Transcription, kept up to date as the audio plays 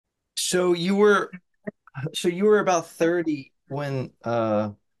So you were so you were about 30 when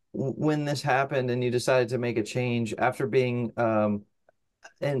this happened and you decided to make a change after being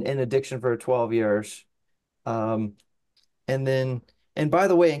in addiction for 12 years. Um and then and by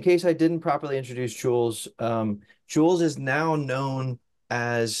the way, in case I didn't properly introduce Jules, Jules is now known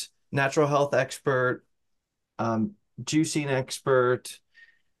as natural health expert, um, juicing expert,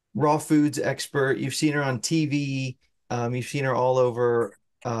 raw foods expert. You've seen her on TV. You've seen her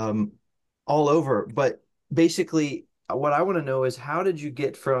um, all over. But basically, what I want to know is how did you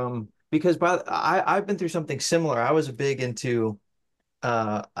get from because I've been through something similar. I was big into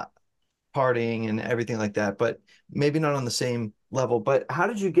uh, partying and everything like that, but maybe not on the same level. But how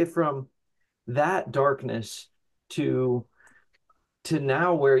did you get from that darkness to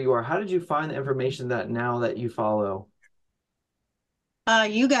now where you are? How did you find the information that now that you follow?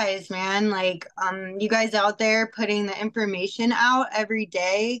 You guys, man, you guys out there putting the information out every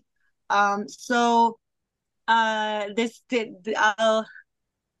day. So, this did,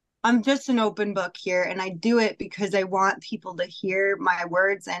 I'm just an open book here, and I do it because I want people to hear my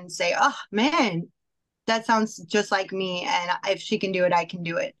words and say, "Oh man, that sounds just like me." And if she can do it, I can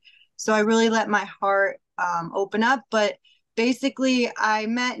do it. So I really let my heart open up. But basically, I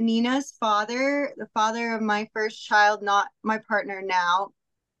met Nina's father, the father of my first child, not my partner now.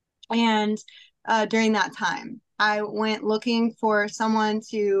 And during that time, I went looking for someone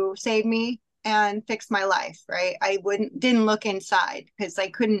to save me and fix my life, right? I wouldn't didn't look inside because I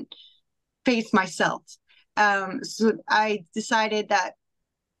couldn't face myself. So I decided that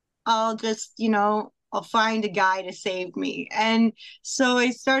I'll just, I'll find a guy to save me. And so I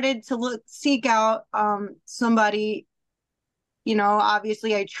started to seek out somebody,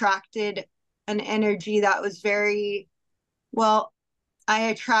 obviously I attracted an energy that was very, well, I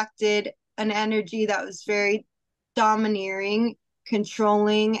attracted an energy that was very domineering,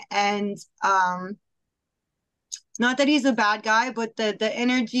 controlling, and not that he's a bad guy, but the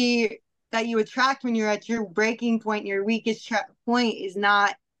energy that you attract when you're at your breaking point, your weakest point, is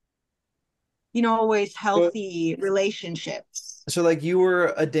not, always So, healthy relationships. so like you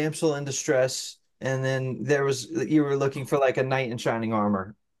were a damsel in distress, and then you were looking for like a knight in shining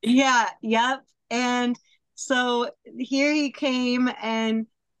armor. Yeah, yep. And so here he came, and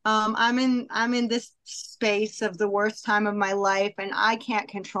I'm in this space of the worst time of my life, and I can't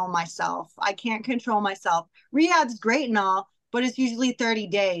control myself. I can't control myself. Rehab's great and all, but it's usually 30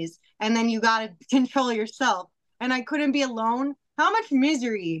 days, and then you got to control yourself. And I couldn't be alone. How much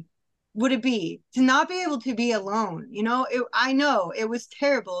misery would it be to not be able to be alone? I know it was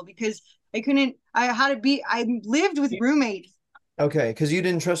terrible because I couldn't. I had to be. I lived with roommates Okay, because you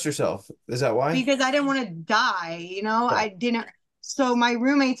didn't trust yourself. Is that why? because I didn't want to die, Yeah. I didn't. So my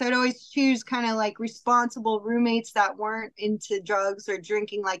roommates, I'd always choose kind of like responsible roommates that weren't into drugs or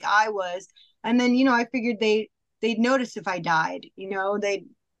drinking like I was. And then, I figured they'd notice if I died, they'd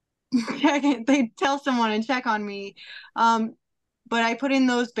they'd tell someone and check on me. But I put in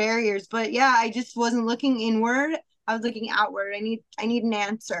those barriers. But yeah, I just wasn't looking inward. I was looking outward. I need an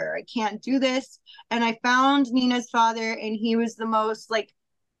answer. I can't do this. And I found Nina's father, and he was the most like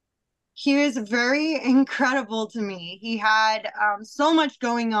he was very incredible to me. He had so much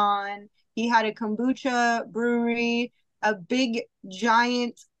going on. He had a kombucha brewery, a big,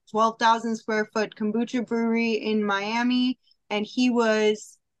 giant 12,000 square foot kombucha brewery in Miami. And he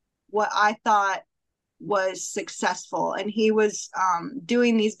was what I thought was successful. And he was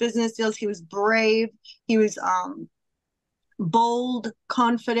doing these business deals. He was brave. He was bold,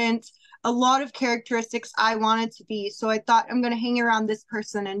 confident, a lot of characteristics I wanted to be. So I thought I'm going to hang around this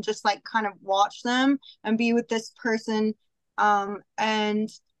person and just like kind of watch them and be with this person. And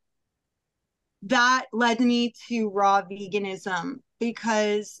that led me to raw veganism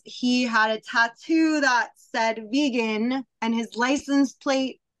because he had a tattoo that said vegan, and his license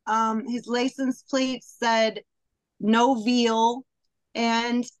plate said no veal,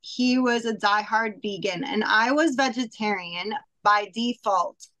 and he was a diehard vegan, and I was vegetarian by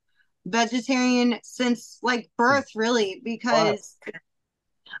default, vegetarian since like birth, really, Wow. because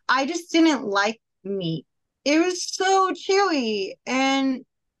I just didn't like meat. It was so chewy, and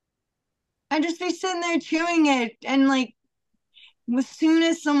I'd just be sitting there chewing it, and like as soon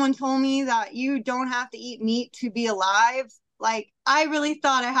as someone told me that you don't have to eat meat to be alive, like I really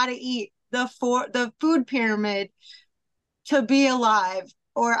thought I had to eat the food pyramid to be alive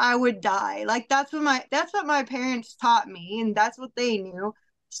or I would die. Like that's what my parents taught me, and that's what they knew.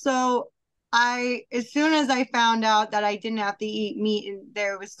 So as soon as I found out that I didn't have to eat meat, and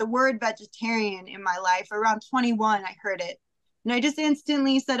there was the word vegetarian in my life around 21, I heard it. And I just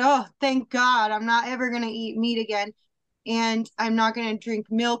instantly said, "Oh, thank God, I'm not ever going to eat meat again." and I'm not going to drink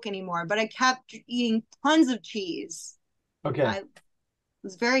milk anymore. But I kept eating tons of cheese. Okay. I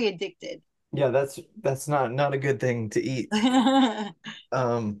was very addicted. Yeah, that's not a good thing to eat.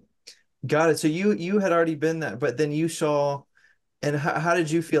 Um, got it. So you had already been that, but then you saw, and how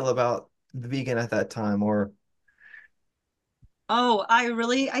did you feel about the vegan at that time? Or Oh,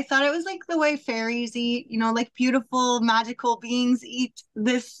 I thought it was like the way fairies eat, like beautiful, magical beings eat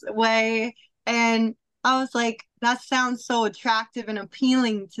this way. And I was like, that sounds so attractive and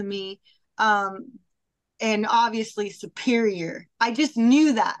appealing to me. Um, and obviously superior. I just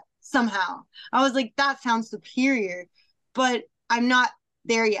knew that somehow. I was like, that sounds superior, but I'm not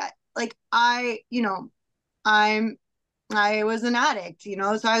there yet. Like I'm I was an addict, so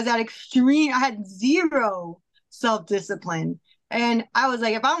I was at extreme, I had zero self-discipline. And I was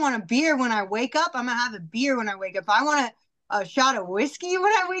like, if I want a beer when I wake up, I'm gonna have a beer when I wake up. If I want a shot of whiskey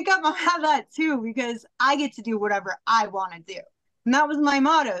when I wake up, I'll have that too, because I get to do whatever I want to do. And that was my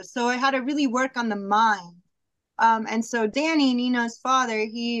motto. So I had to really work on the mind. And so Danny, Nina's father,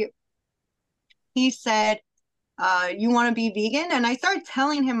 he said, you want to be vegan? And I started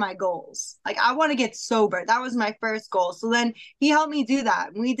telling him my goals. Like, I want to get sober. That was my first goal. So then he helped me do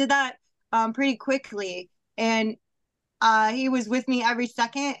that. We did that pretty quickly. And he was with me every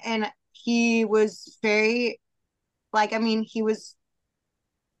second. And he was very, like, I mean, he was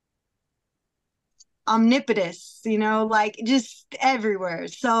omnipotous, like just everywhere.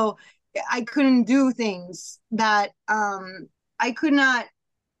 So I couldn't do things that I could not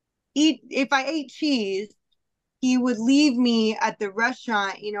eat. If I ate cheese, he would leave me at the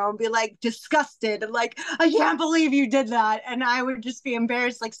restaurant, and be like disgusted, like, I can't believe you did that. And I would just be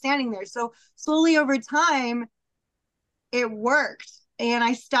embarrassed, like standing there. So slowly over time, it worked. And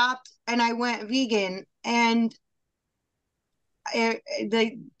I stopped and I went vegan. And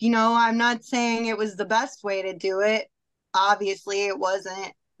I'm not saying it was the best way to do it. Obviously, it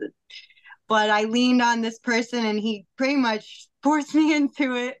wasn't. But I leaned on this person and he pretty much forced me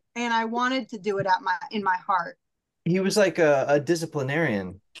into it. And I wanted to do it in my heart. he was like a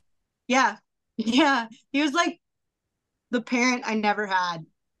disciplinarian. Yeah. Yeah. He was like the parent I never had,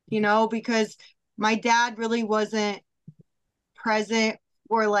 because my dad really wasn't present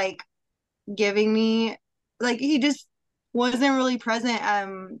or like giving me, like, he just wasn't really present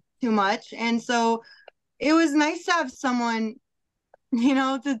too much. And so it was nice to have someone,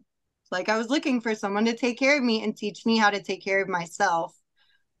 to, like, I was looking for someone to take care of me and teach me how to take care of myself.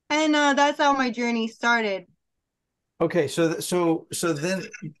 And that's how my journey started. Okay, so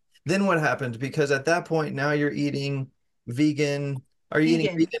then what happened? Because at that point now you're eating vegan. Are you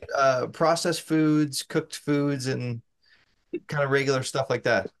eating Vegan. vegan processed foods, cooked foods, and kind of regular stuff like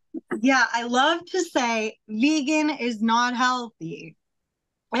that? Yeah, I love to say vegan is not healthy.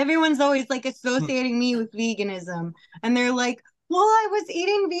 Everyone's always like Hmm. associating me with veganism, and they're like, well, I was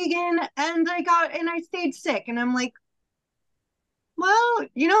eating vegan and I stayed sick. And I'm like, well,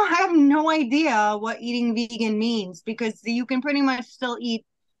 I have no idea what eating vegan means, because you can pretty much still eat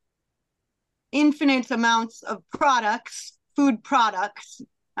infinite amounts of products, food products,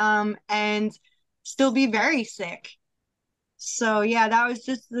 and still be very sick. So yeah, that was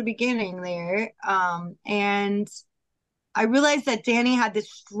just the beginning there. And I realized that Danny had this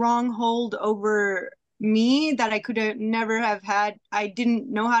stronghold over me that I could have never have had. I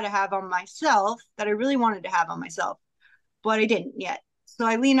didn't know how to have on myself, that I really wanted to have on myself, but I didn't yet. So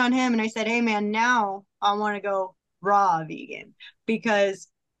I leaned on him and I said, "Hey man, now I want to go raw vegan, because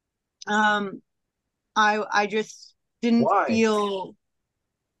um I just didn't Why? feel."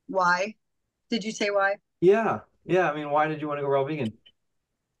 Why? Did you say why? Yeah. Yeah. I mean, why did you want to go raw vegan?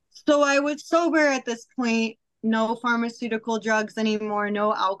 So I was sober at this point, no pharmaceutical drugs anymore,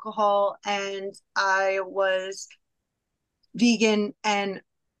 no alcohol, and I was vegan, and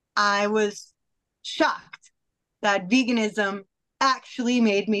I was shocked that veganism actually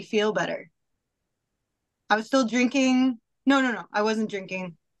made me feel better. I was still drinking. No, no, no, I wasn't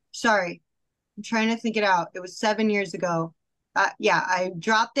drinking. Sorry. I'm trying to think it out. It was 7 years ago. Yeah, I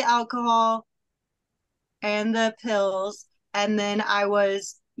dropped the alcohol and the pills, and then I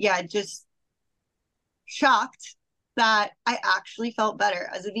was, yeah, just shocked that I actually felt better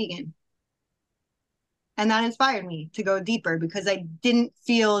as a vegan. And that inspired me to go deeper, because I didn't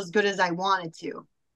feel as good as I wanted to.